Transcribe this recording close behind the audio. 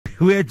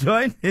we're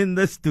joined in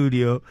the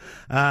studio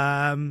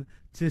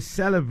to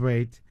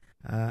celebrate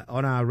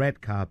on our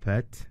red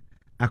carpet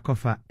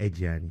Akofa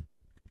Edjeani.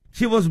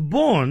 She was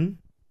born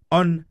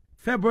on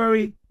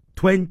February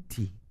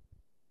 20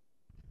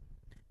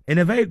 in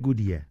a very good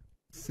year,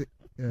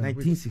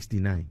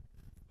 1969.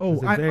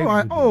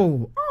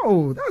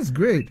 That's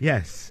great.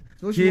 Yes.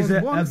 So she was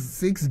born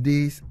 6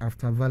 days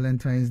after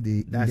Valentine's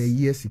Day in the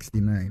year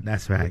 69.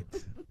 That's right.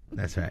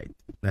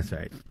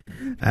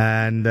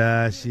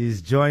 And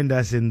she's joined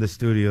us in the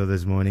studio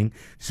this morning.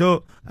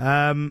 So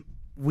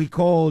we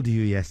called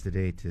you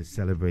yesterday to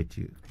celebrate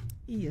you.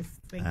 Yes,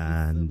 thank you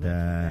so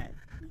much.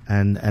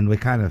 And we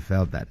kind of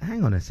felt that.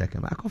 Hang on a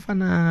second.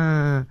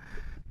 Akofana,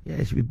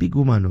 yeah, she be big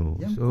woman.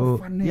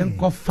 Young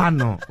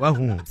Kofano.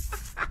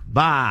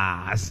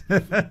 Bars.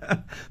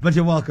 But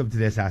you're welcome to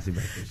the Asaase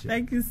Breakfast Show.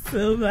 Thank you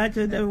so much,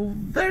 and a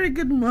very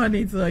good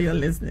morning to all your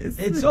listeners.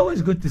 It's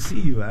always good to see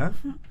you, huh?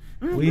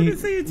 Good to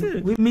see you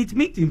too. We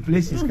meet in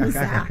places, you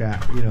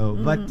know.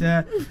 But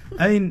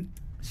I mean,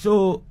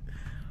 so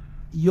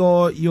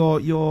your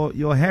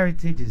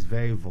heritage is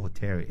very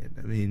Voltairean.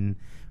 I mean,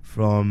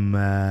 from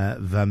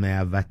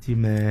Vania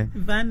Vatime,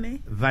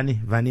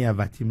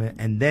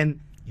 and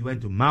then you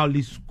went to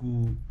Maoli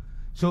School.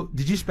 So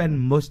did you spend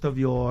most of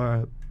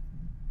your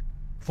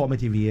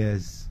formative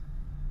years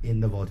in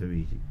the Volta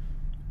region?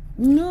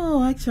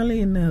 No,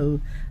 actually,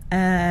 no.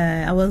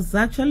 I was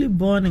actually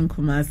born in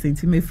Kumasi,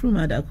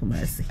 Timefrumada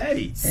Kumasi.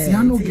 Hey,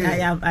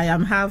 I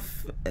am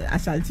half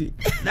Ashanti.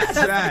 That's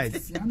right.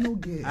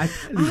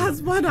 I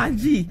was born at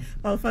G,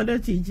 or Father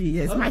G.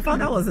 Yes, okay. My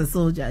father was a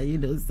soldier, you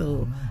know.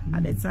 So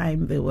at the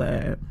time they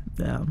were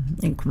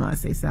in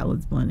Kumasi, so I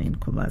was born in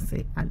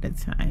Kumasi at the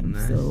time.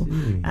 So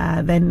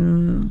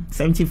then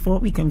 1974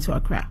 we came to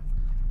Accra.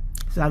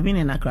 So I've been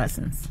in Accra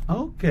since.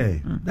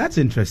 Okay, that's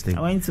interesting.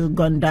 I went to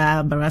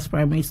Gonda Barras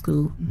Primary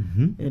School.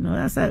 You know,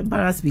 that's a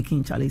Barras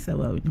speaking Charlie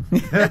Sawa.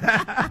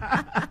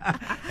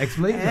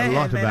 Explains a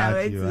lot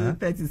about you. I went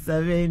to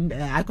 37.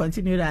 I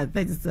continued at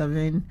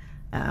 37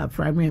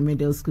 primary and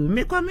middle school.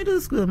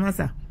 Middle school,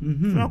 Massa.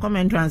 No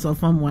comment transfer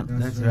Form 1.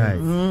 That's right.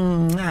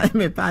 I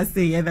may pass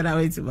the year that I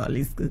went to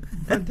Maoli School.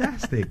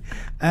 Fantastic.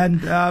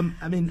 And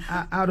I mean,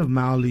 out of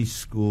Maoli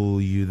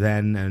School, you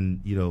then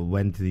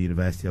went to the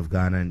University of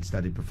Ghana and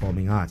studied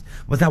performing arts.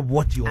 Was that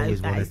what you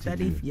always wanted to do? I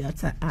studied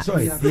theatre arts.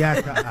 Sorry,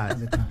 theatre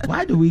arts.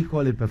 Why do we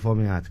call it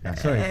performing arts?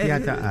 Sorry,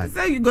 theatre arts.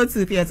 So you go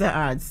to theatre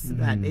arts.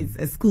 That is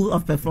a school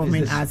of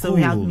performing arts. So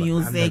we have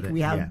music, we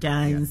have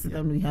dance,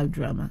 then we have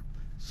drama.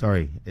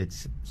 Sorry,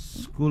 it's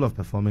School of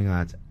Performing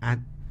Arts at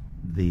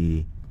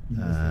the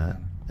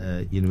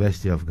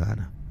University of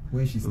Ghana.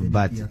 Where she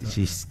studied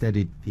she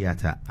studied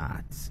theatre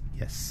arts.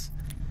 Yes.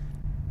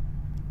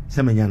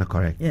 Semenyana,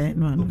 correct? Yeah,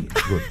 no. Okay,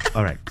 good.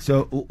 All right.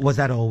 So was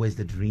that always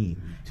the dream?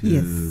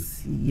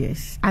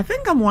 Yes. I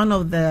think I'm one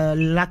of the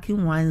lucky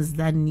ones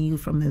that knew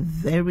from a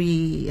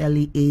very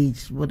early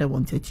age what I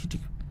wanted to do.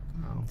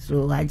 Wow.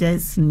 So I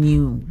just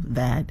knew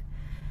that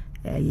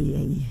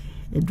a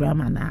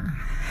drama now.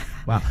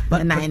 Wow,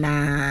 but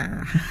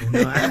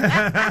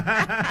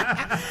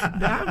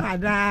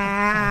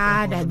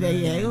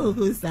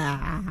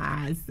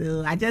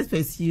so I just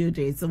pursued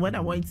it. So when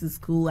I went to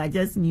school, I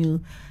just knew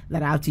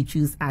that I had to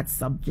choose art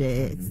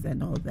subjects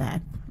and all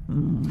that.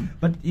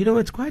 But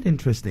it's quite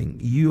interesting.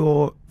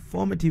 Your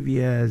formative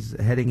years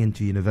heading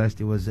into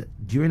university was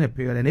during a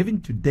period, and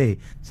even today,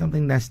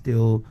 something that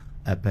still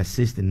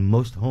persists in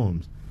most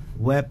homes,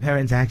 where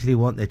parents actually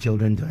want their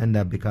children to end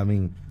up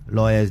becoming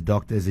lawyers,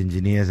 doctors,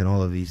 engineers, and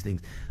all of these things.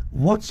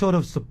 What sort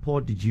of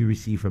support did you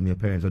receive from your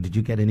parents, or did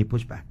you get any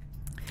pushback?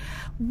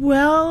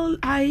 Well,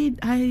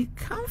 I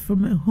come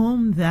from a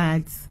home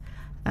that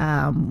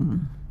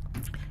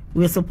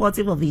we're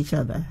supportive of each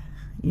other.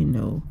 You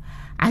know,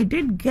 I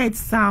did get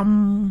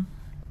some,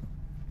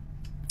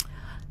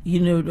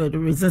 the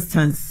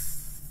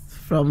resistance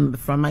from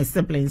my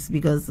siblings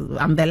because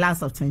I'm the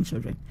last of 10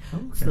 children.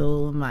 Okay.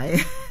 So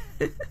my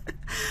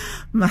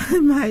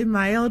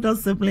elder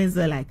siblings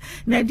were like,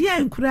 Nadia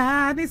and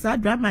Kra, this are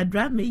drama,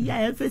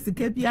 yeah,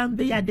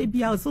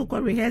 so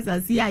called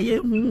rehearsals, so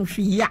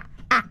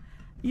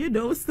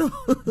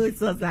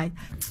it was like,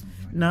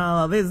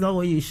 no, this is not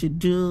what you should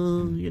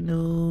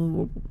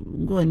do,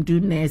 go and do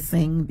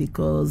nursing,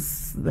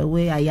 because the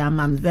way I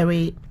am, I'm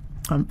very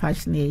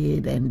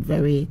compassionate and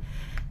very,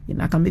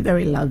 I can be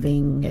very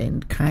loving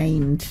and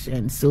kind,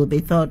 and so they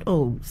thought,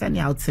 oh, send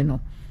you out,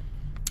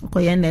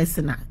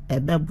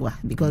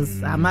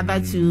 because our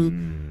mother too,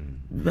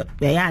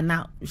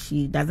 now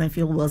she doesn't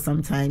feel well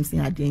sometimes.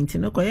 Now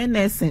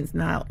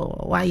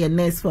why a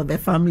nurse for the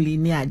family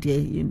near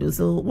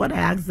so what I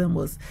asked them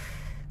was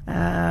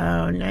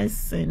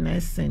nursing.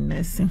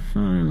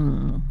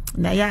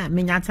 Now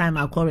many time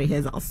I'll call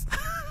rehearsals.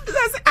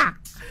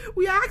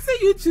 We are asking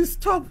you to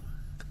stop.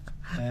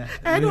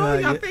 And all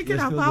you're thinking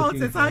about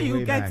is how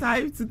you get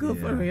time to go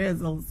for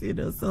rehearsals,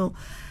 So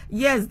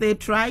yes, they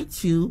try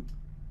to.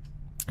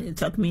 It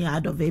took me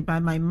out of it by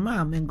my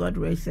mom, and God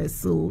rest her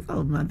soul.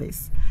 Oh,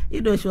 mothers.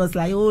 She was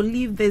like, oh,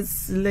 leave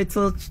this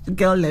little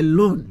girl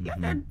alone. Let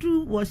her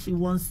do what she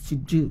wants to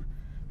do.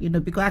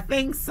 because I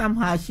think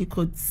somehow she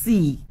could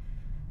see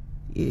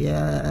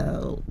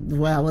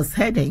where I was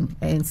heading,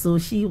 and so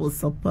she will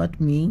support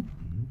me.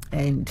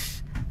 And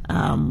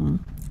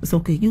it's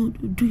okay, you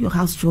do your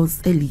house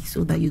chores early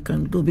so that you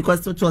can go,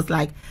 because it was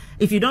like,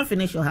 if you don't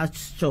finish your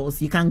house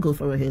chores, you can't go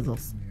for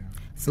rehearsals.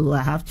 So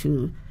I have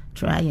to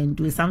try and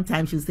do it.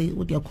 Sometimes you say,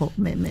 what do you call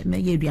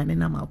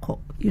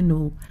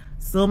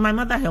So my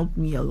mother helped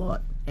me a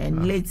lot,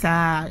 and later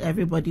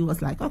everybody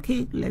was like,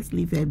 okay, let's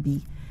leave her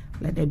be,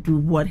 let her do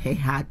what her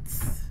heart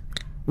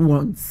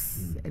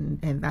wants.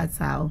 And that's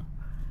how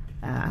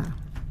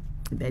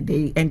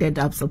they ended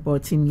up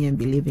supporting me and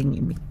believing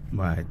in me.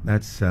 Right,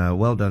 that's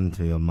well done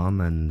to your mom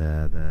and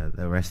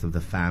the rest of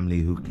the family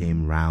who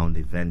came round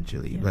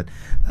eventually. But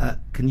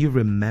can you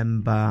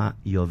remember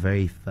your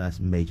very first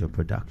major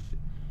production?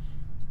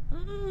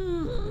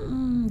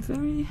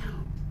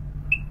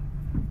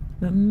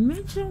 The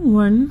major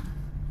one,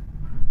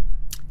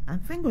 I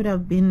think, would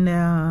have been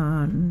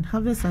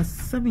Harvest at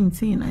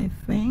 17, I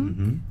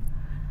think.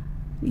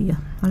 Yeah,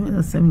 Harvest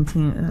at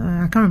 17.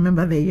 I can't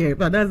remember the year,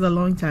 but that's a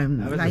long time.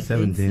 Harvest at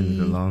 17 is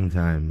a long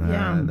time.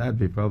 That'd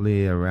be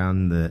probably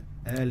around the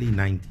early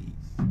 90s.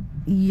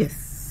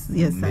 Yes,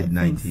 mid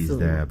 90s, so.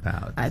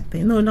 Thereabouts. I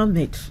think, no, not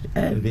mid.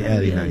 The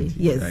early 90s.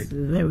 Yes, right?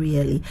 Very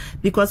early.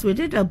 Because we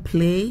did a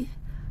play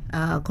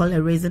called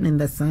A Raisin in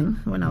the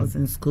Sun when I was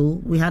in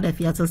school. We had a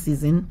theater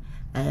season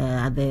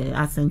at the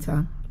art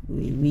center.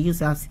 We used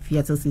to have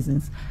theater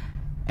seasons.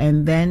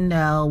 And then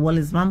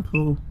Wallace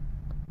Vampo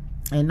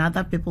and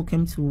other people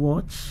came to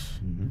watch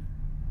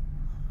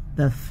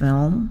the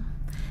film.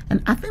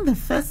 And I think the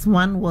first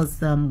one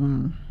was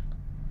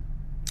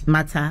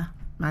Mata,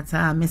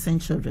 Missing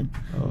Children.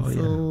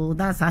 So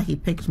that's how he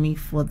picked me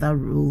for that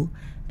role.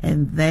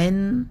 And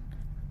then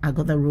I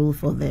got the role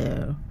for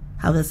the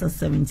Harvest of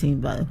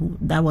 17,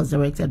 that was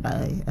directed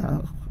by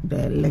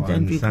the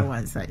legendary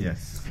Kowansa.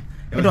 Yes.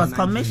 It was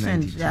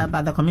commissioned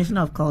by the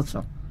Commissioner of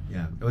Culture.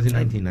 Yeah, it was in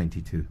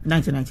 1992.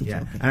 1992, yeah.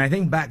 Okay. And I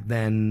think back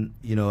then,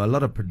 a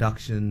lot of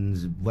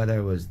productions, whether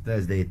it was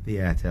Thursday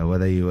Theatre,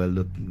 whether you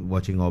were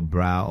watching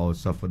Obra or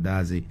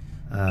Sofodazi,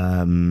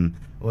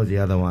 what was the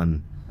other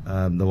one?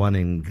 The one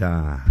in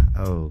Ga.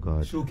 Oh,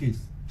 God.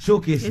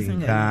 Showcase in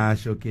Ga,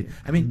 Showcase.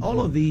 I mean,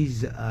 all of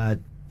these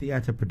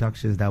theatre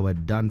productions that were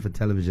done for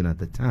television at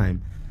the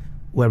time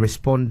were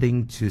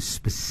responding to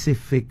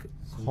specific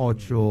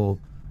cultural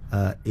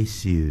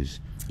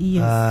issues.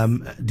 Yes.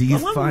 Do you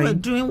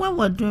find when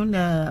we're doing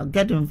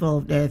Get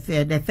Involved, the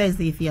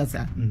Thursday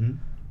Theatre,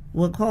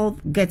 we're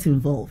called Get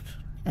Involved,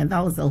 and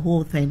that was the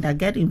whole thing. That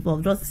Get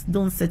Involved, just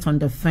don't sit on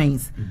the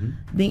fence.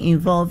 Being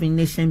involved in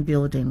nation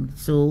building.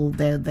 So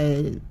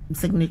the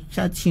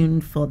signature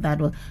tune for that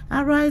was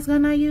 "Arise,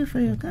 Ghana, you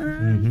for your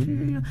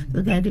country."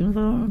 So get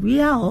involved.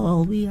 We are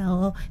all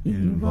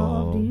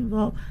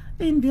involved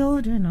in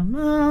building a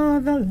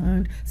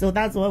motherland. So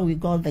that's what we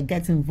call the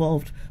Get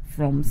Involved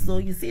from. So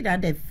you see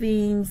that the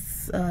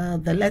themes,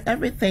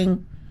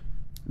 everything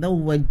that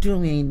we were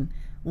doing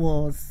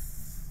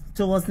was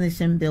towards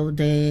nation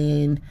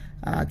building,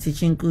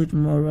 teaching good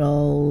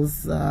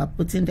morals,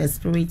 putting the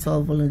spirit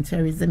of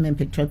volunteerism and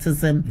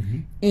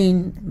patriotism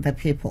in the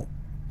people.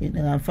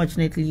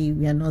 Unfortunately,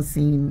 we are not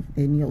seeing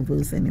any of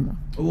those anymore.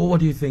 Well, what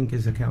do you think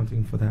is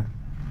accounting for that?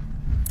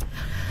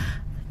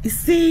 You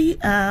see,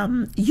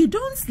 you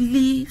don't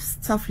leave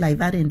stuff like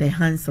that in the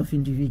hands of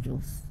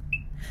individuals.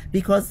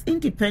 Because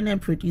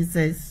independent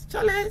producers,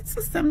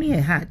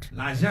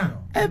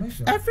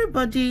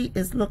 everybody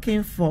is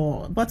looking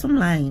for bottom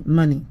line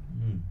money.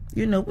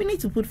 We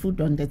need to put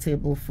food on the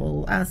table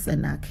for us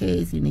and our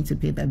kids. You need to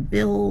pay the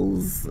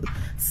bills,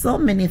 so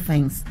many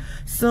things.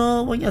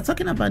 So when you're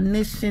talking about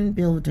nation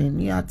building,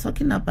 you are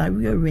talking about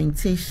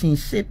reorientation,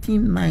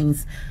 shaping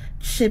minds,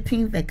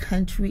 shaping the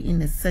country in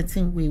a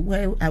certain way.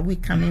 Where are we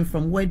coming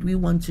from? Where do we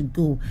want to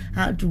go?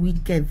 How do we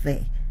get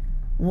there?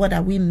 What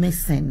are we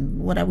missing?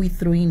 What are we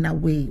throwing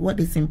away? What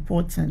is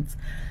important?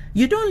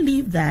 You don't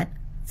leave that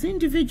to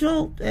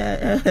individual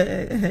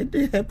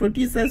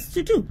producers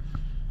to do.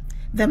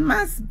 There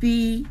must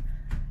be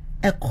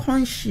a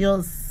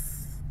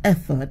conscious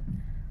effort,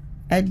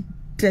 a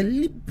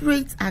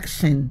deliberate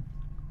action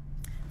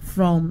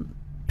from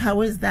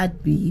powers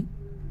that be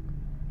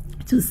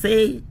to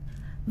say,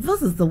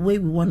 this is the way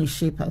we want to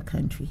shape our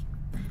country.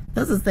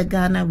 This is the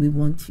Ghana we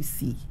want to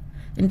see.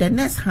 In the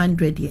next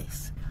 100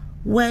 years,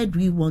 where do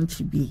we want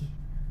to be?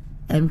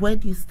 And where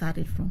do you start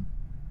it from?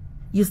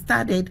 You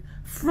started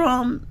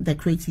from the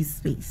creative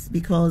space,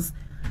 because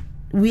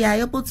we are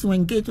able to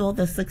engage all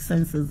the 6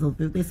 senses of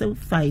it. They say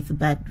 5,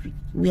 but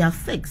we have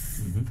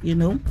 6,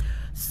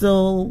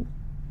 So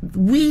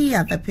we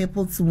are the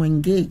people to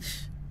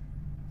engage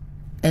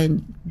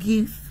and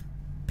give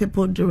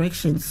people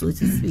direction, so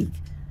to speak.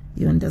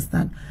 You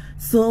understand?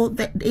 So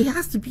that it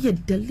has to be a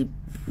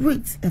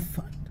deliberate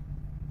effort.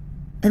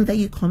 And then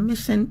you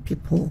commission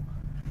people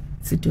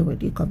to do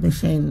it. You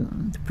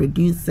commission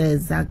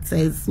producers,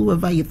 actors,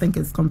 whoever you think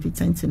is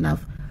competent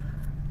enough.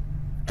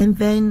 And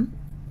then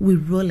we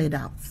roll it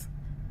out.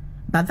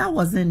 But that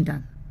wasn't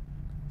done.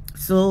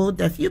 So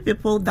the few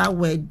people that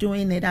were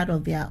doing it out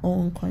of their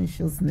own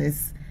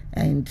consciousness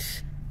and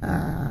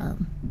to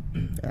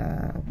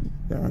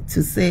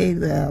say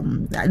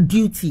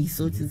duty,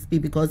 so to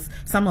speak, because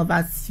some of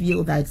us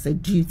feel that it's a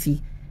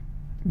duty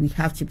we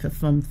have to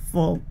perform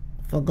for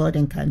God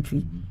and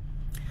country.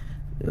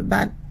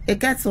 But it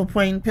gets to a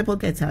point people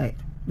get tired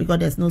because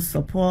there's no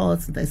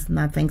support, there's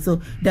nothing. So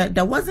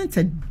there wasn't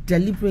a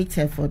deliberate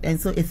effort, and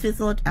so it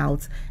fizzled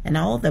out, and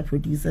all the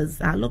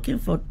producers are looking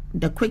for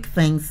the quick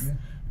things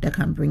that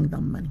can bring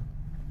them money.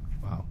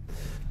 Wow.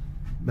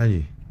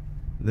 Benji,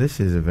 this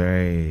is a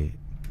very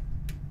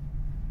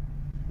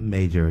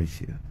major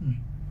issue.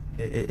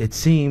 It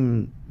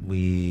seemed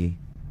we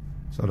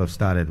sort of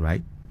started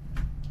right,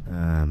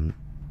 and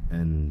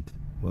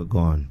we're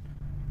gone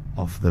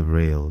off the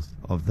rails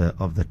of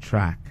the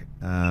track.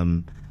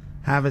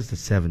 Harvest of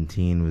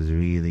 17 was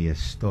really a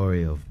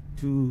story of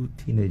two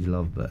teenage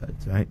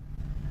lovebirds, right?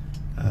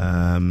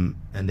 And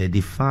they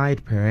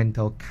defied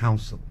parental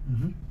counsel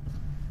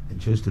and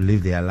chose to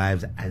live their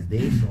lives as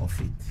they saw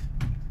fit.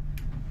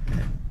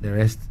 And the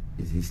rest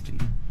is history.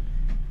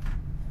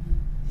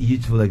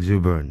 Youthful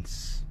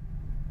exuberance,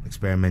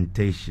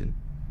 experimentation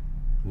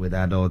with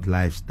adult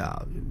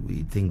lifestyle.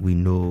 We think we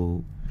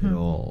know it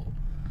all.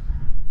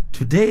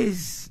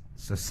 Today's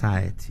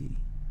society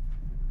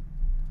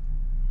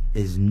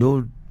is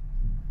it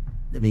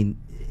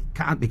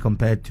can't be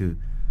compared to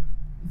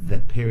the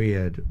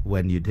period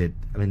when you did,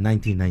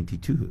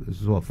 1992.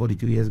 This is what,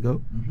 42 years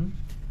ago?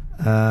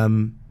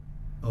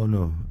 Oh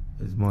no,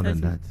 it's more than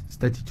that. It's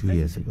 32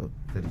 years ago.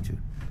 32.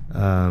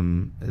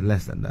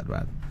 Less than that,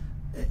 rather.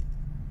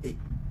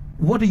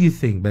 What do you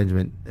think,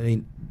 Benjamin,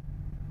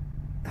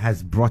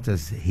 has brought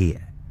us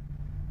here?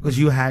 Because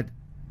you had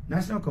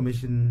National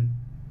Commission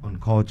on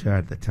Culture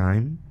at the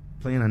time,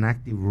 playing an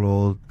active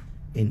role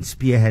in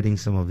spearheading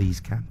some of these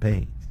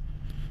campaigns.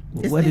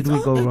 Where did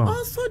we go wrong? It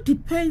also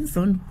depends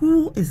on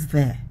who is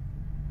there.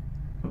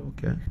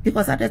 Okay.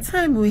 Because at the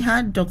time we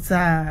had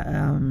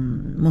Dr.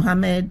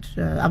 Mohammed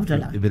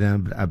Abdullah.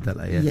 Ibn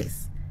Abdullah, yes.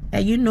 Yes.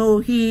 And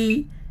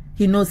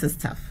he knows his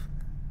stuff.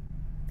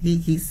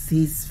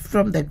 He's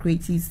from the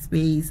creative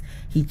space.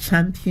 He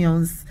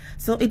champions.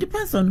 So it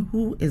depends on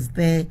who is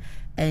there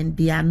and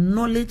their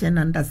knowledge and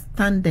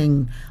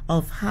understanding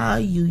of how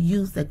you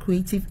use the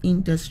creative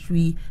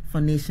industry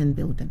for nation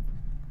building,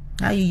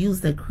 how you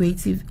use the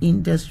creative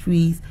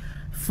industries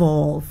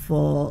for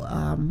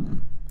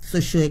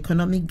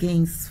socio-economic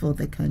gains for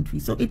the country.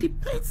 So it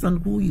depends on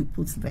who you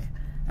put there,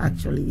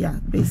 actually. Yeah,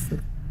 basically.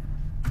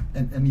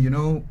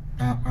 And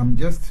I'm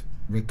just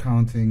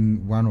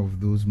recounting one of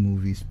those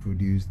movies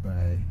produced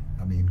by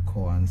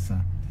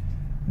Koansa,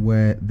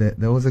 where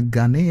there was a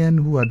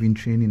Ghanaian who had been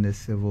trained in the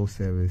civil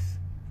service,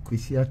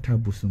 Kwesiata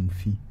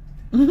Busumfi,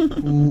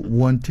 who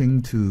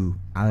wanting to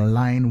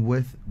align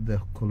with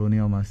the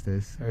colonial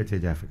masters.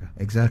 Heritage Africa.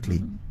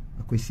 Exactly.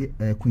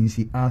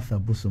 Quincy Arthur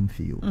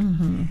Busumfi.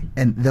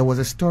 And there was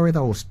a story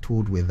that was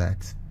told with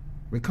that.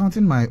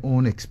 Recounting my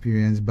own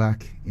experience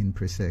back in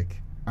Presec,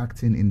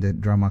 acting in the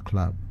drama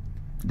club,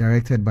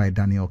 directed by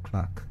Daniel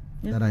Clark,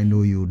 that I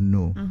know you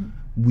know.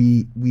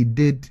 We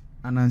did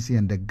Anansi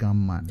and the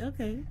Gunman.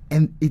 Okay.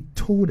 And it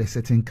told a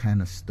certain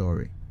kind of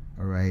story.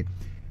 All right.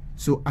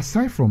 So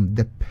aside from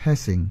the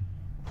person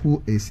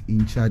who is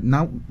in charge,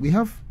 now we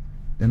have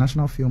the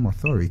National Film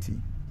Authority.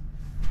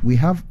 We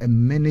have a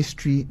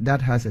ministry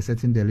that has a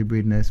certain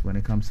deliberateness when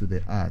it comes to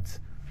the arts,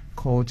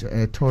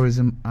 culture,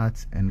 tourism,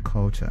 arts, and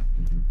culture.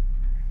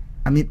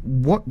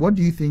 What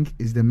do you think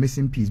is the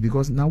missing piece?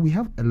 Because now we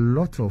have a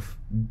lot of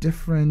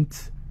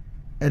different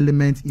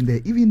elements in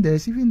there.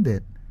 There's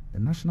the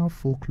National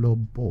Folklore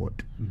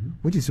Board,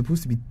 which is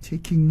supposed to be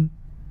taking,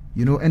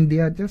 and they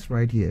are just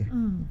right here.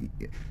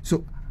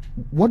 So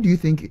what do you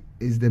think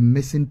is the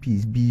missing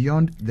piece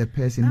beyond the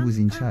person who's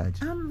in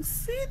charge? I'm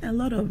seeing a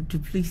lot of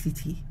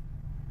duplicity.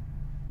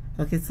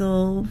 Okay,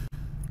 so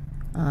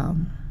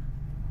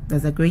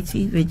there's a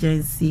creative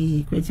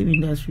agency, creative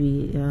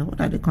industry,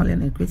 what are they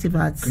calling it? Creative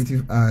arts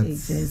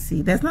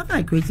agency. There's nothing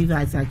like creative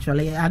arts,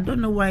 actually. I don't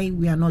know why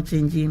we are not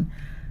changing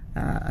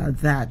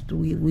that.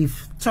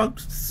 We've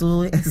talked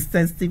so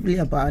extensively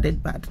about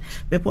it, but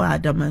people are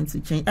adamant to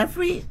change.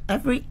 Every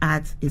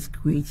art is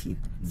creative,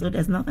 so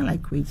there's nothing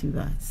like creative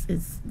arts.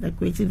 It's the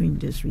creative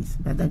industries.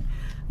 But then,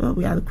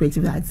 we are the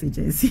creative arts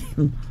agency.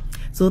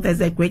 So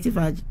there's a creative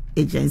arts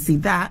agency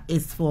that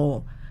is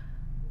for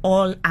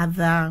all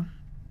other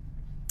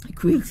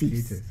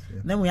creatives.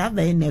 Then we have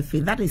the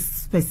NFA that is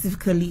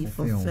specifically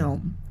for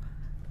film,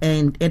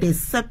 and it is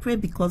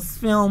separate because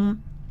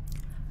film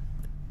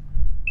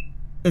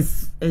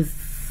is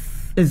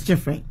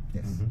different.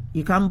 Yes.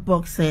 You can't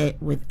box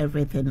it with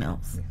everything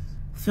else. Yes.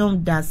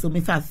 Film does so.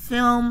 In fact,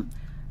 film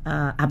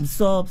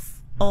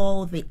absorbs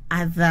all the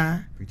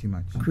other pretty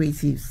much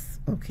creatives.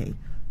 Okay,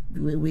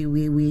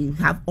 we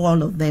have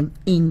all of them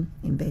in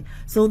there.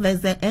 So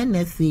there's the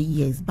NFA,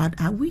 yes, but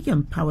are we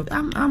empowered?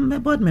 I'm a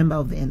board member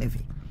of the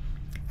NFA.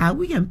 Are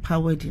we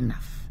empowered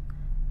enough?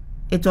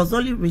 It was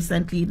only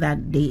recently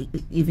that they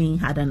even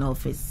had an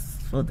office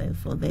for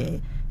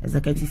the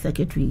executive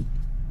secretary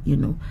you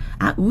know.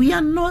 We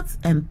are not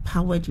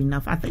empowered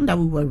enough. I think that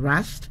we were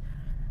rushed.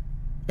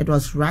 It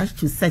was rushed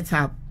to set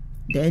up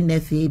the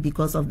NFA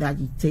because of the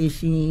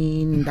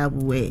agitation that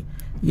we were,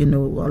 you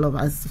know, all of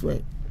us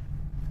were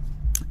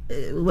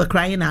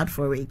crying out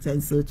for it.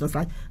 And so it was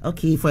like,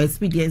 okay, for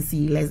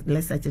expediency,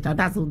 let's set it up.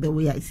 That's the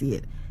way I see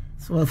it.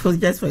 So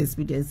just for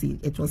expediency,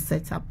 it was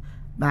set up.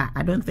 But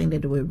I don't think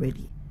that they were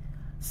ready.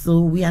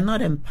 So we are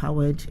not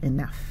empowered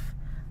enough.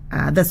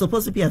 There's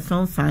supposed to be a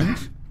film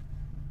fund.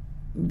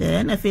 The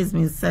NFA has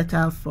been set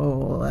up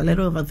for a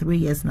little over 3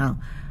 years now.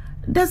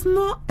 There's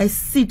not a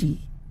cedi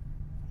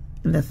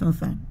in the film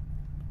fund.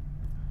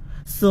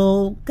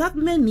 So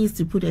government needs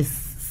to put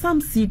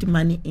some seed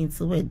money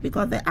into it,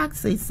 because the act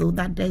says so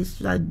that there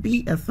should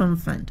be a film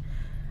fund.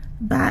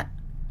 But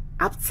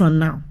up to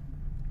now,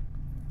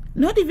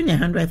 not even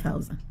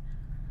 100,000.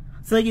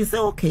 So you say,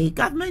 okay,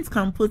 government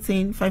can put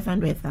in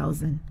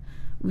 500,000.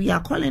 We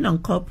are calling on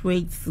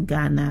corporates,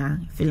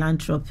 Ghana,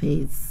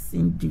 philanthropists,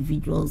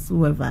 individuals,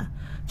 whoever,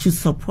 to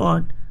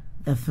support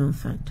the film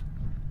fund.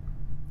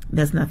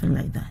 There's nothing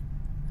like that.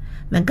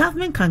 The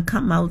government can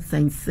come out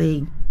and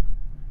say,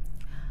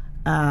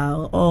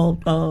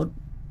 or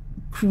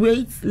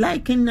create,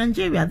 like in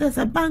Nigeria, there's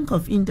a bank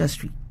of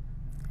industry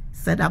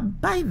set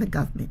up by the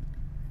government.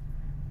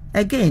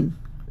 Again,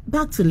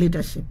 back to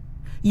leadership.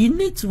 You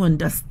need to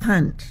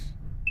understand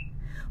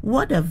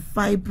what a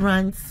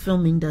vibrant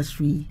film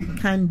industry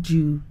can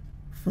do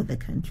for the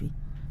country.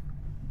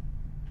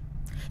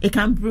 It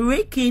can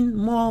break in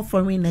more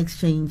foreign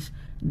exchange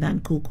than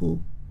cocoa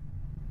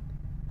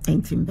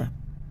and timber.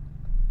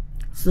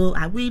 So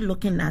are we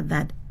looking at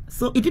that?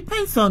 So it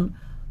depends on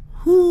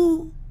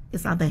who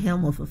is at the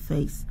helm of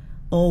affairs,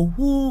 or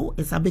who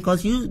is at,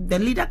 because the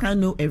leader can't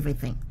know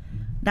everything.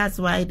 That's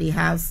why they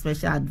have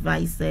special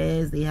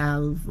advisors, they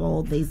have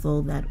all this,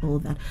 all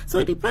that. So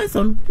it depends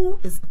on who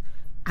is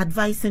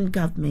advising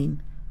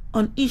government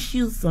on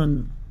issues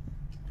in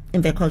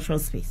the cultural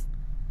space.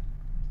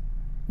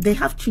 They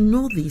have to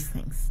know these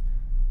things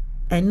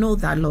and know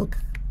that, look,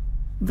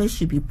 there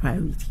should be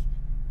priority.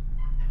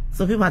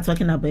 So people are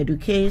talking about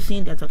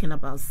education, they're talking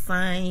about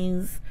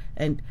science,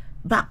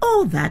 but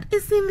all that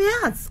is in the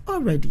arts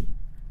already.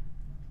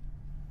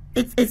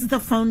 It's the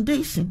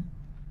foundation.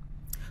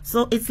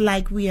 So it's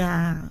like we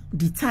are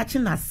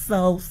detaching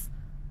ourselves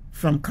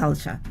from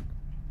culture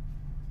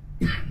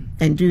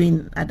and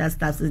doing other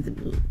stuff.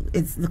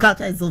 It's the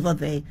culture is over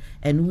there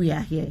and we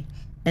are here.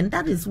 And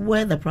that is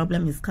where the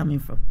problem is coming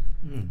from.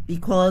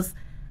 Because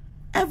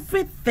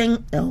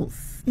everything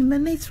else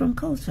emanates from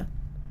culture.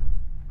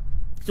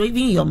 So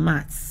even your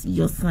maths,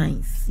 your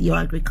science, your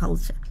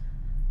agriculture,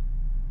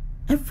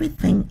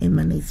 everything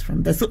emanates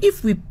from there. So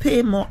if we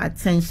pay more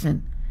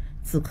attention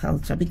to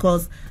culture,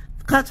 because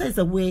culture is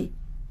a way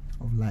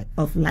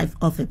of life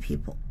of a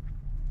people.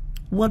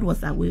 What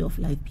was our way of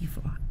life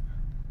before?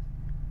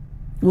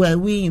 Were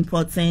we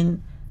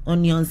importing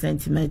onions and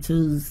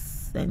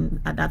tomatoes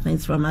and other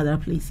things from other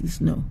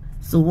places? No.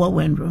 So what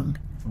went wrong?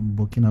 From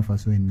Burkina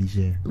Faso and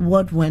Niger.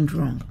 What went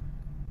wrong?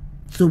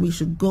 So we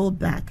should go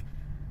back.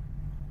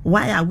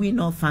 Why are we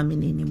not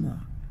farming anymore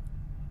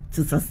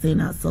to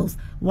sustain ourselves?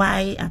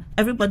 Why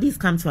everybody's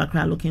come to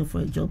Accra looking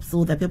for a job?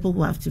 So the people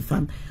who have to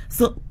farm.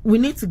 So we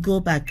need to go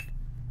back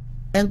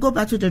and go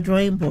back to the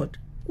drawing board.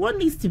 What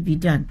needs to be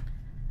done?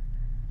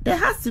 There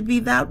has to be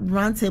that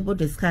roundtable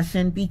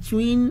discussion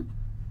between,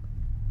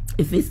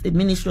 if it's the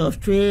Ministry of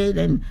Trade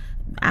and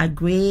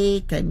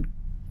Agri and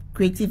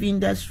Creative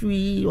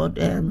Industry, or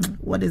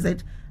what is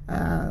it?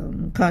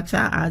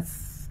 Culture,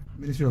 Arts.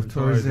 Ministry of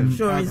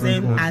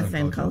Tourism, Arts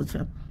and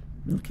Culture.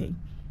 Okay.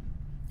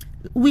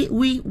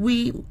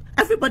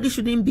 Everybody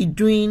shouldn't be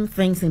doing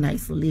things in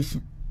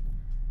isolation.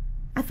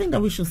 I think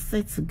that we should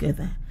sit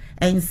together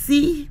and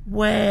see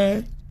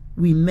where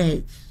we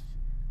merge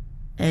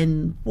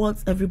and what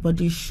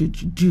everybody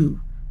should do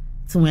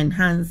to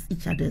enhance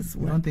each other's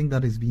work. I don't think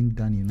that is being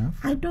done enough.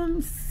 I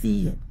don't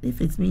see it.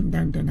 If it's being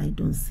done, then I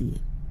don't see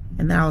it.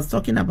 And then I was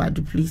talking about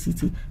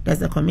duplicity.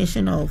 There's a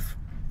commission of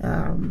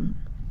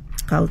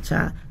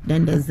culture,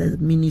 then there's a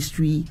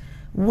ministry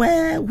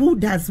who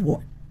does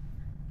what?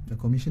 The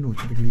commission will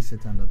typically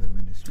sit under the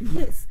ministry.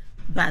 Yes,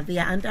 but they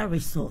are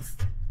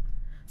under-resourced.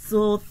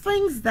 So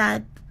things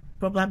that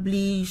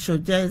probably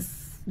should just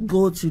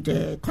go to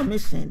the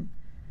commission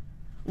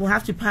will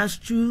have to pass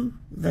through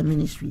the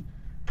ministry.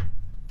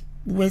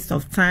 Waste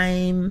of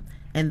time,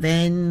 and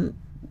then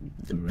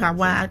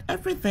power,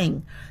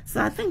 everything.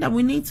 So I think that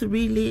we need to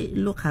really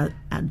look at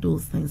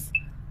those things.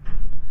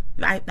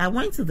 I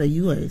went to the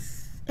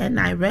US and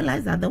I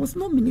realized that there was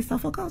no minister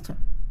for culture.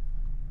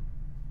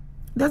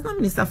 There's no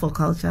minister for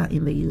culture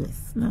in the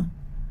US, no.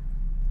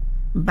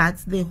 But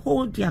they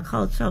hold their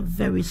culture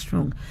very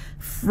strong.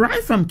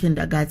 Right from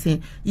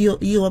kindergarten,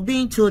 you are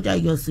being told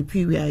that you're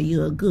superior,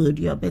 you're good,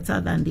 you're better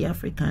than the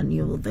African,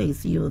 you're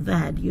this, you're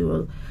that,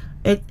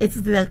 it's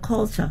their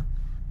culture.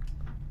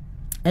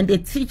 And they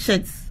teach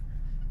it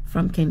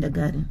from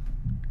kindergarten.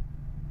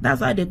 That's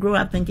why they grow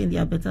up thinking they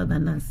are better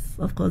than us.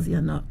 Of course they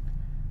are not.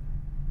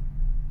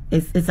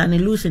 It's an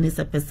illusion, it's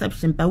a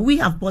perception, but we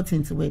have bought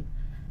into it.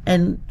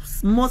 And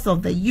most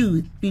of the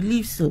youth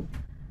believe so.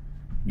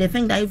 They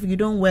think that if you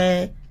don't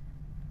wear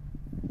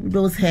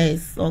those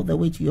hairs all the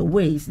way to your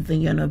waist,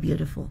 then you're not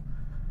beautiful.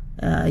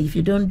 If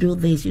you don't do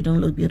this, you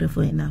don't look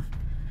beautiful enough.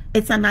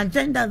 It's an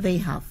agenda they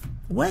have.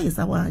 Where is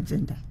our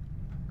agenda?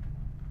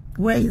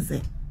 Where is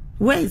it?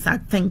 Where is our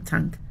think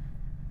tank?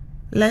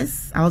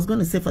 I was going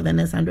to say for the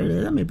next 100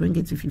 years, let me bring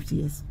it to 50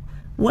 years.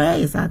 Where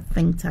is our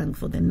think tank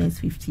for the next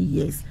 50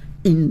 years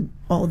in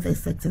all the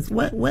sectors?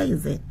 Where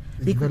is it?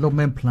 The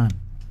development plan.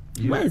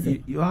 Where is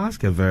it? You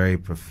ask a very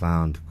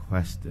profound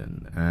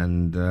question,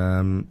 and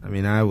I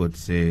mean, I would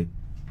say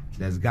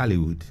there's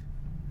Gollywood.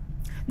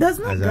 There's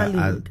no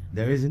Gollywood.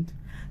 There isn't?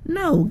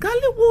 No,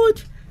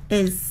 Gollywood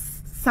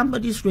is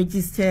somebody's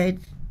registered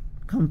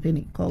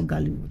company called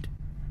Gollywood.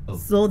 Oh.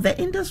 So the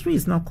industry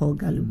is not called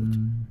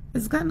Gollywood.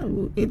 It's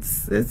Ghana.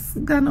 It's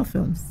Ghana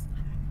Films.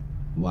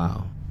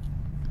 Wow.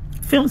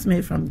 Films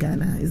made from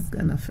Ghana is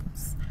Ghana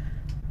Films.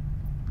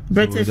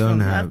 British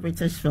films, we have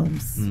British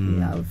films. We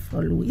have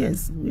Hollywood.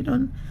 Yes, we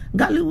don't.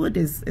 Gollywood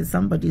is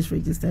somebody's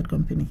registered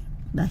company.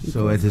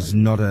 So it is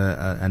not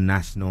a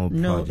national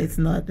project? No, it's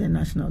not a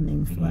national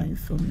name for our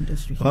film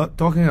industry. Well,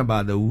 talking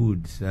about the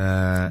woods.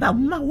 But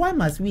why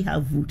must we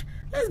have wood?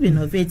 Let's be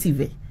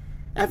innovative.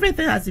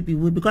 Everything has to be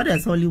wood, because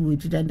there's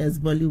Hollywood, then there's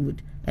Bollywood,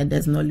 and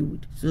there's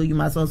Nollywood. So you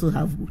must also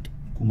have wood.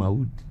 Kuma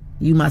wood.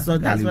 You must.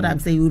 That's what I'm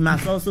saying. We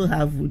must also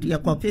have wood. You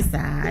copy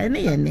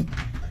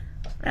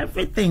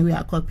everything we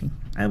are copying,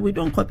 and we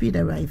don't copy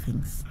the right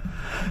things.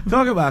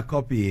 Talk about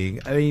copying.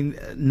 I mean,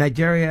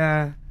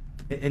 Nigeria,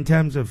 in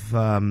terms of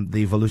the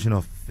evolution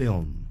of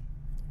film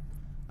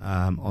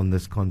on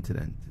this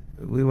continent,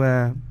 we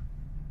were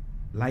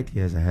light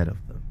years ahead of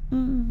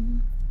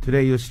them.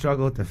 Today, you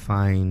struggle to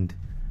find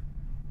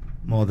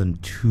more than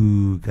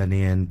 2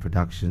 Ghanaian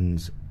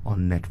productions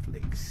on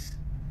Netflix.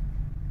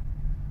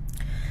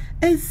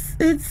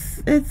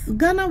 It's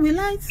Ghana. We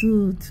like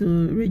to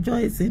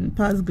rejoice in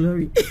past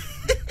glory.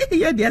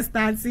 Yeah, they're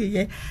starting.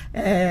 Yeah,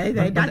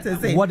 that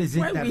is it. What is it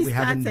when that we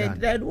haven't done?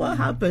 Then what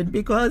happened?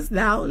 Because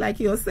now,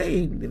 like you're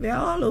saying, they're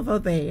all over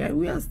there, and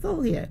we are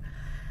still here.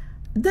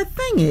 The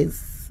thing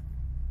is,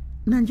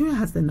 Nigeria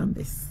has the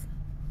numbers.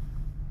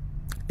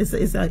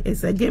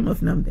 It's a game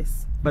of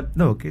numbers. But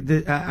no,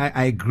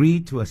 I agree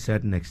to a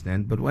certain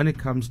extent. But when it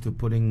comes to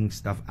putting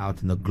stuff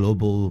out in the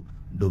global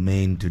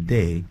domain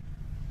today,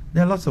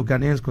 there are lots of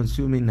Ghanaians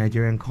consuming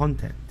Nigerian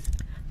content.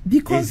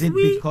 Because is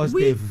it because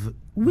they've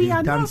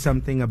done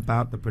something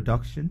about the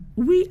production?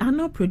 We are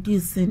not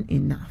producing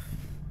enough.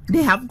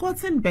 They have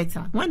gotten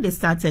better. When they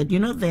started,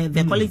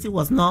 the quality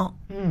was not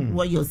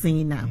what you're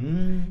seeing now.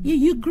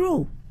 You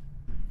grow.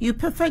 You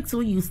perfect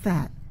when you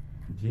start.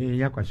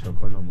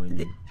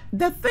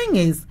 The thing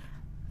is,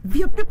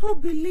 your people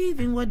believe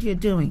in what you're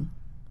doing.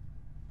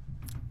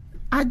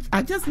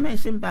 I just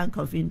mentioned Bank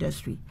of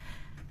Industry.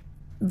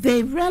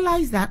 They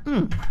realize that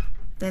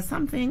there's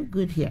something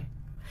good here.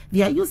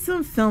 They are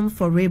using film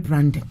for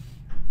rebranding.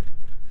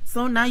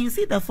 So now you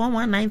see the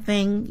 419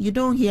 thing, you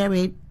don't hear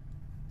it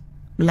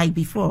like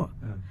before.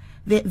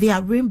 They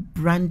are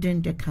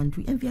rebranding the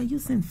country, and they are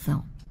using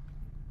film.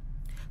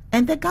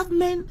 And the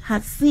government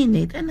has seen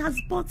it and has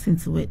bought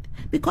into it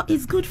because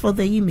it's good for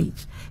the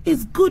image.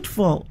 It's good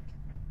for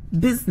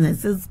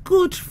business. It's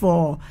good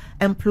for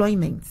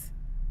employment.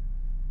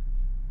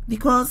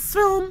 Because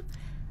film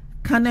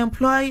can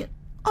employ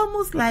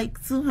almost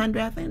like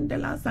 200. I think the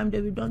last time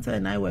David Donta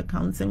and I were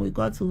counting, we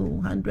got to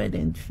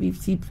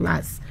 150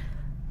 plus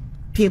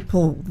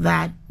people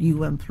that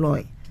you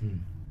employ.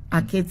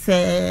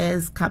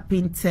 Architects,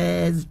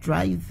 carpenters,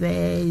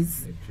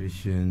 drivers,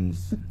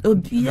 electricians.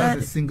 That's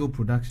a single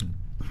production.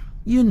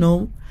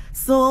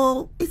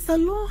 So it's a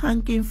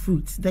low-hanging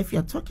fruit that if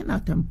you're talking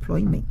about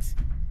employment,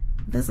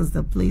 this is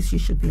the place you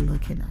should be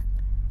looking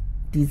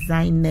at.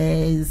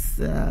 Designers,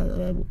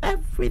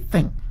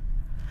 everything.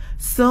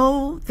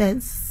 So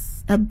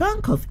there's a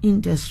Bank of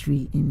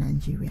Industry in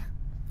Nigeria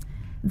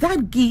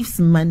that gives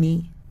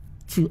money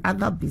to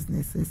other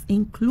businesses,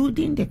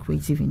 including the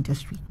creative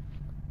industry.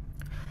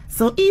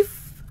 So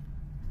if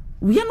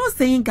we are not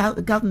saying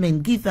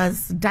government give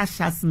us, dash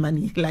us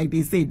money, like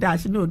they say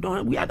dash, no,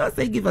 don't. We are not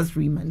saying give us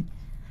free money.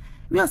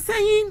 We are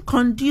saying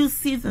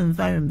conducive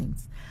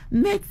environments,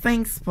 make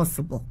things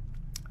possible.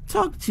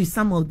 Talk to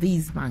some of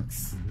these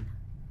banks.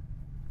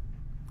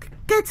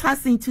 Get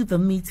us into the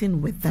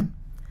meeting with them.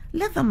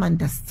 Let them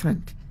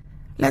understand.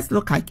 Let's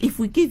look at, if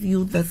we give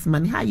you this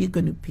money, how are you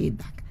going to pay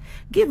back?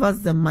 Give us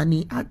the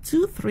money at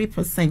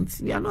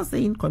 2-3%. We are not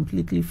saying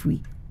completely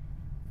free.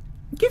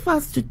 Give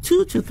us to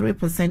 2 to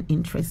 3%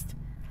 interest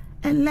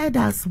and let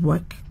us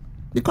work,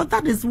 because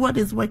that is what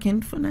is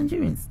working for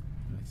Nigerians.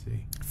 I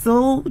see.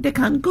 So they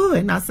can go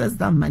and access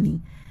that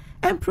money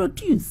and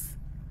produce.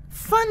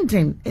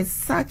 Funding is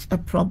such a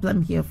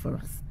problem here for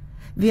us.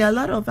 There are a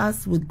lot of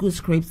us with good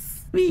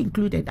scripts, we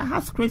included. I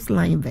have scripts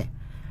lying there.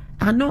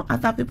 I know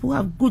other people who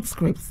have good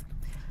scripts.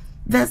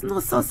 There's no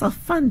source of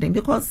funding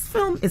because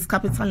film is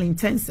capital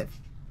intensive.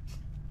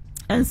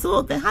 And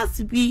so there has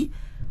to be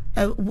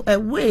a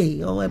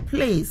way or a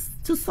place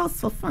to source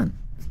for fund.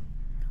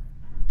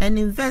 and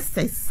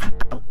investors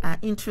are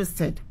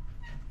interested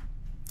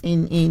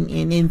in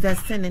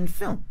investing in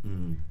film.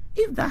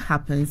 If that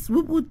happens,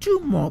 we will do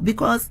more,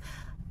 because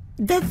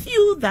the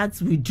few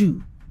that we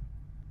do,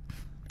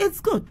 it's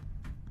good.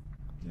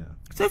 Yeah.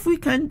 So if we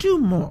can do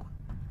more,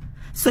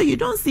 so you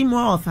don't see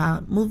more of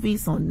our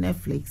movies on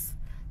Netflix,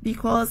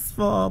 because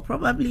for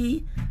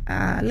probably,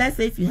 let's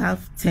say if you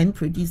have 10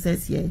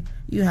 producers here,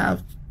 you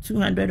have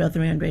 200 or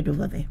 300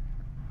 over there.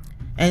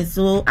 And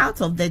so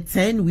out of the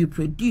 10 we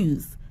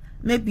produce,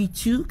 maybe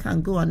 2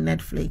 can go on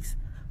Netflix,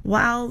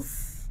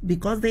 whilst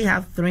because they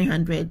have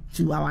 300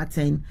 to our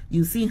 10,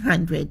 you see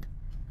 100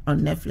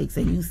 on Netflix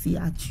and you see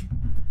our 2.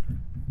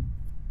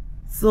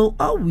 So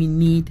all we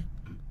need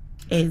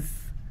is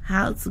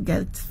how to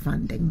get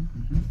funding,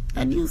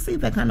 and you see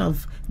the kind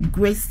of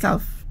great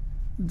stuff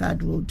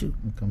that we'll do.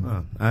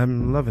 Oh,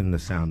 I'm loving the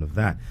sound of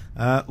that.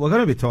 We're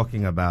going to be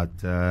talking about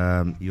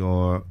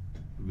your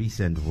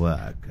recent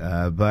work,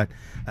 but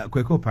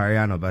Kweko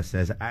Parianoba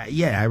says,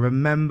 I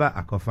remember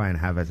Akofa and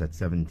Harvest at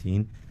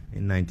 17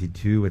 in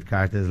 92 with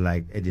characters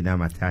like Edina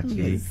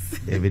Matachi, Yes.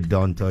 David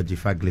Donto,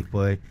 Jifa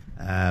Glipoy,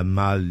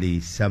 Maldi,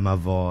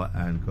 Samavo,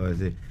 and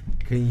Koze.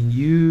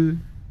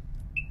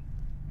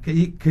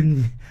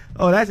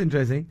 Oh, that's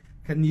interesting.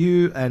 Can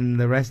you and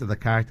the rest of the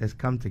characters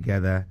come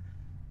together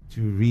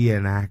to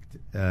reenact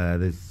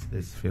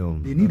this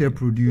film? They need a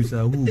producer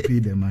who will pay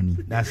the money.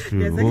 That's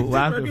true. Yes, We'll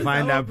have to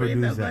find that who will pay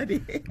the producer.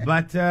 money.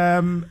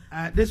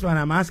 But this one,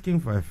 I'm asking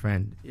for a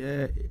friend.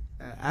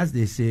 As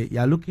they say,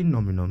 you're looking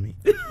nomi.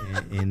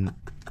 in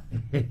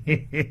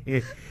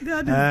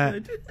God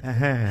is good.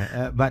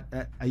 But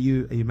are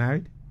you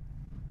married?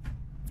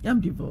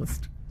 I'm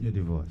divorced. You're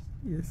divorced.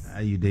 Yes.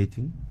 Are you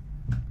dating?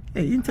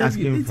 Hey,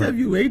 Asking for-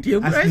 wait,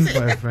 your Asking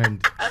person. for a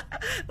friend.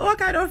 What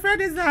kind of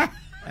friend is that?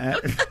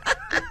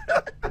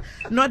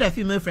 Not a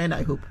female friend,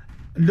 I hope.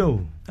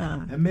 No,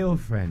 Ah. a male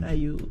friend. Are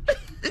you?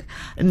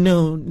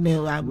 No,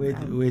 I'm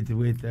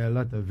With a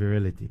lot of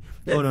virility.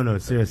 Oh no,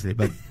 seriously.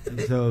 But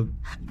so,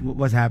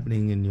 what's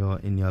happening in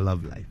your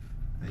love life?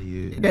 Are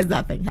you? there's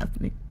nothing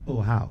happening.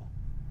 Oh, how?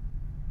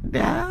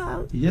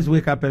 Yeah, You just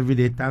wake up every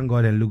day, thank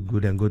God, and look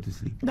good, and go to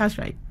sleep. that's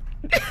right.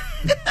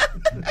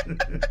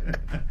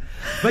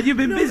 But you've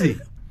been busy.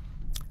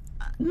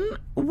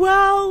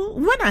 Well,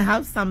 when I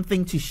have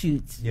something to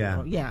shoot,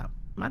 Yeah. yeah.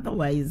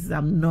 Otherwise,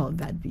 I'm not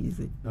that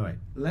busy. All right,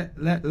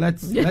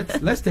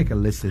 let's take a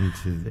listen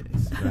to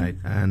this, right?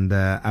 And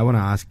I want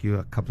to ask you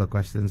a couple of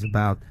questions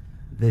about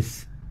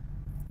this.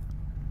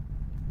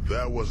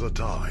 There was a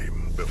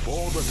time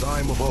before the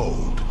time of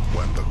old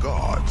when the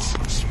gods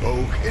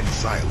spoke in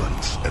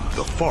silence and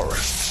the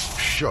forests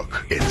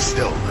shook in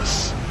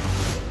stillness.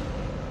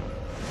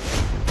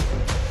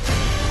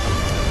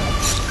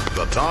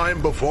 The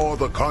time before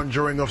the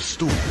conjuring of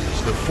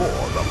stools, before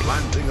the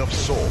planting of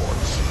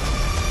swords.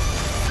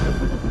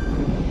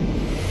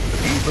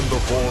 Even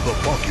before the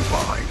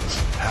porcupines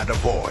had a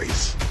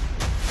voice.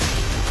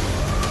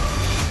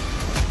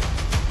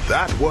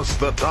 That was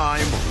the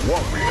time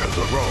warriors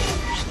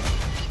arose.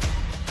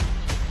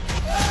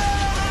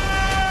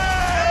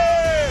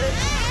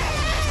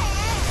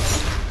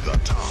 The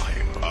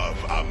time of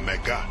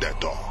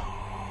Amegadeto.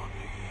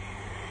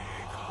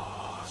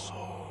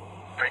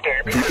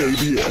 The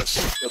ABS,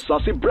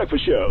 Asaase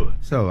Breakfast Show.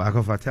 So,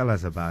 Akofa, tell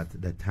us about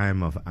the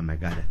time of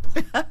Amagada.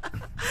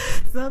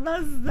 So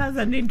that's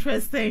an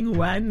interesting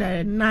one.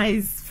 A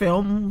nice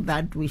film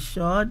that we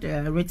shot,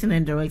 written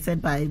and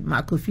directed by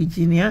Akofa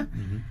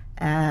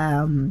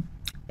Edjeani.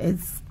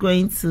 It's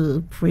going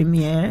to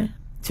premiere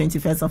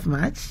 21st of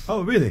March.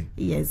 Oh, really?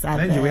 Yes,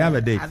 When do we have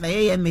a date? at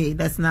the AMA,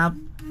 the Snap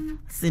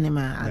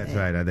Cinema. That's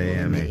right, at the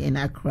AMA. in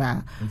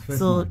Accra. 21st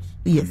So March.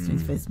 yes,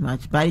 21st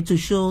March. But it will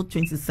show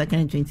 22nd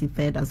and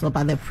 23rd as well.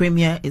 But the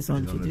premiere is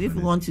on 22. If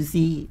you want to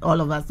see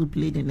all of us who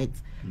played in it,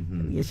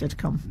 you should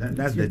come.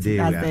 That's the day.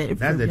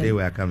 That's the day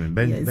we are coming.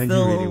 Yes, Benji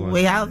so really wants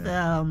we to have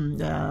be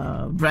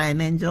there. Brian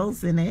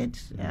Angels in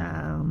it.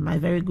 My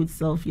very good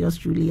self, yours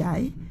truly,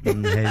 I.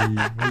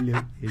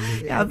 Hello.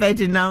 We have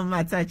Edina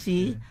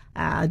Matachi,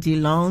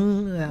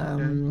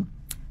 DeLong,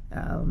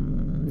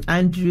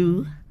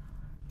 Andrew.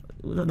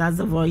 That's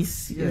the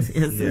voice. Yes.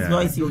 His Yeah.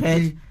 voice you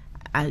heard.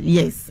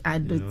 Yes,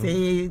 and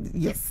You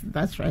yes,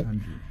 that's right.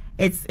 Andrew.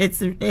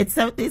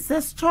 It's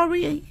a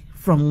story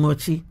from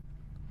Mochi.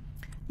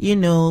 You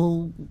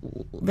know,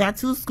 there are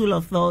two schools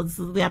of thoughts.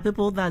 There are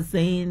people that are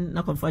saying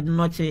Akofa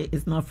Edjeani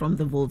is not from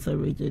the Volta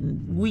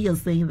region. We are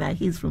saying that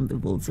he's from the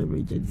Volta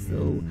region.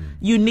 So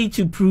you need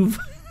to prove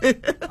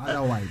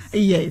Otherwise,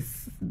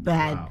 yes,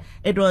 that Wow.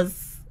 it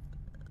was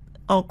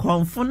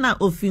Okonfona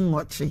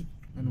Ofingochi.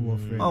 and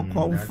warfare.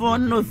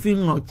 Okonfona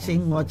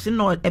Ofingochi,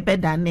 not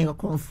Ebedane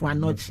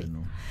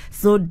Okonfuanochi.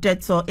 So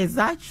Deto is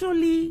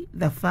actually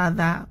the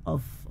father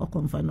of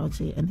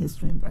Okonfuanochi and his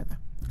twin brother.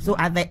 So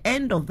at the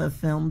end of the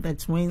film, the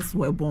twins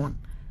were born.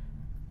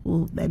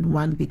 Who then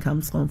one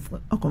becomes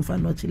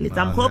Okonfuanochi later.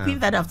 I'm Wow, hoping yeah.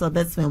 that after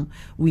this film,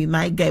 we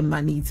might get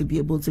money to be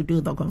able to do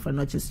the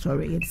Okonfuanochi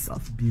story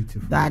itself.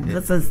 Beautiful. That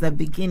this is the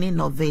beginning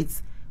of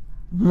it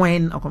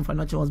when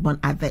Okonfuanochi was born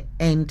at the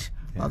end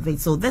of it.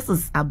 So this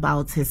is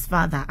about his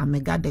father,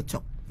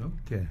 Amegadecho.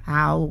 Okay.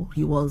 How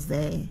he was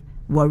the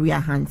warrior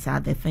hunter,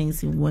 the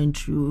things he went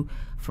through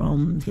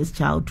from his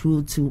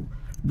childhood to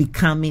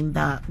becoming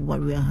that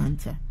warrior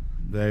hunter.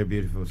 Very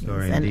beautiful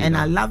story. Yes, and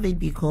I love it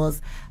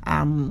because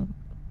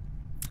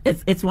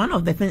it's one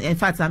of the things. In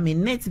fact, I'm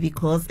in it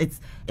because it's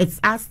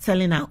us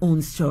telling our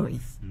own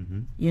stories.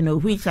 You know,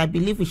 which I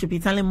believe we should be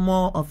telling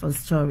more of our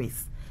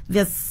stories.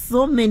 There's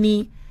so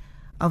many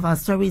of our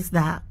stories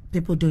that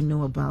people don't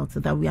know about,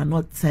 that we are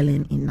not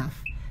telling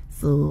enough.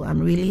 So I'm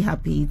really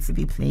happy to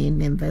be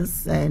playing in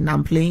this, and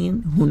I'm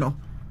playing Huno.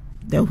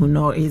 The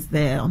Huno is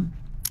the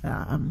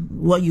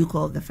what you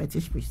call the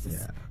fetish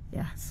priestess.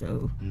 Yeah.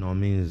 So no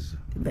means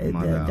the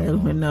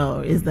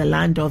Huno is the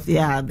land of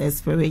the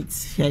spirit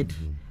head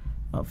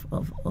of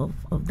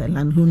the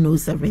land, who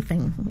knows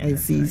everything and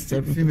sees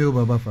everything. Female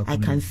Baba Fakunde. I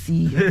can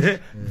see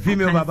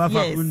female Baba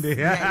Fakunde.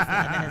 Yes,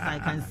 I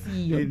can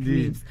see your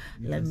dreams.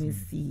 Let me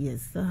see.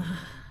 Yes.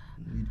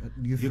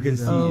 You can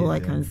see. Oh, I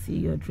can see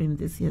your dream.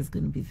 This year is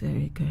going to be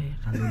very good.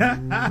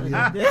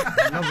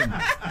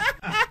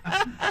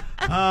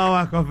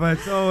 Oh, Akofa,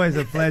 it's always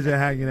a pleasure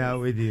hanging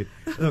out with you.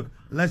 Look,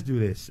 let's do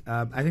this.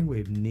 I think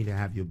we need to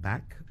have you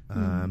back,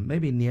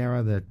 maybe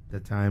nearer the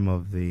time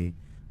of the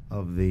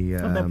premiere.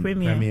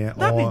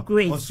 That'd be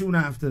great. Or soon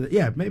after.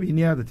 Maybe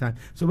near the time,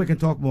 so we can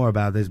talk more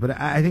about this. But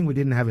I think we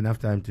didn't have enough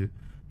time to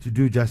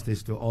do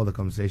justice to all the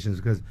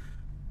conversations, because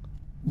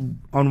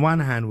on one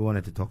hand we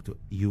wanted to talk to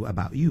you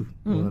about you.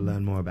 We want to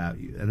learn more about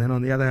you, and then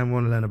on the other hand we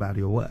want to learn about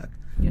your work.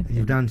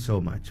 You've done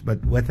so much,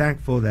 but we're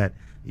thankful that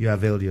you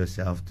availed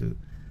yourself to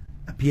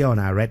appear on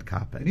our red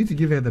carpet. I need to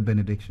give her the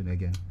benediction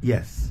again.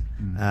 Yes.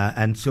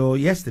 And so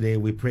yesterday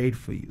we prayed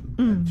for you.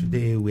 And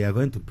today we are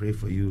going to pray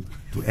for you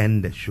to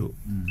end the show.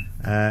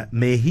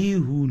 May he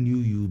who knew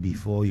you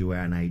before you were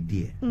an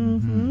idea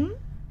in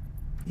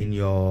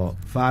your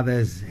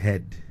father's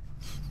head,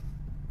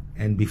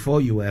 and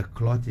before you were a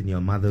clot in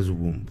your mother's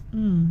womb,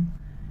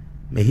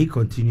 may he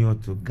continue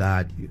to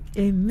guard you.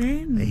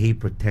 Amen. May he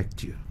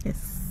protect you.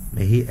 Yes.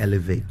 May he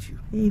elevate you.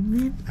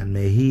 Amen. And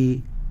may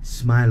he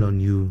smile on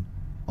you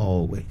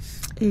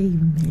always.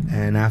 Amen.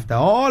 And after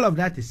all of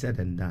that is said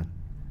and done,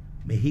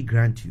 may he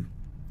grant you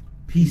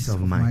peace of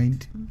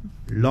mind,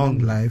 long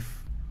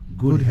life,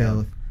 good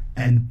health,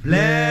 and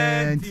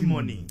plenty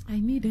money. I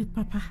need it,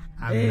 Papa.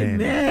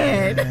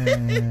 Amen.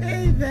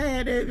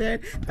 Amen. Amen.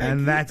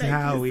 And that's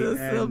how we end.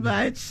 So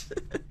much.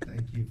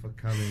 Thank you for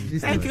coming.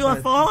 Thank you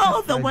for all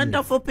of the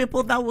wonderful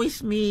people that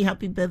wished me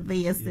happy birthday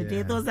yesterday.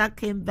 Yeah. Those that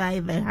came by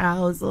the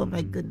house. Oh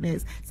my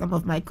goodness. Some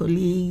of my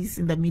colleagues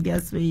in the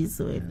media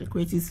space or in the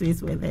creative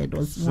space were there. It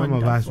was Some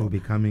wonderful. of us will be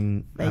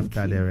coming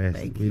after the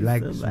rest. We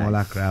like so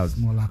smaller crowds.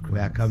 We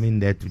are coming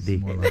there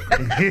today.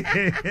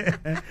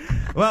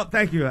 Well,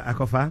 thank you,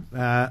 Akofa.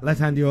 Let's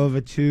hand you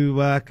over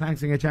to Clank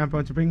Singer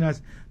Champion to bring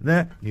us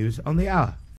the news on the hour.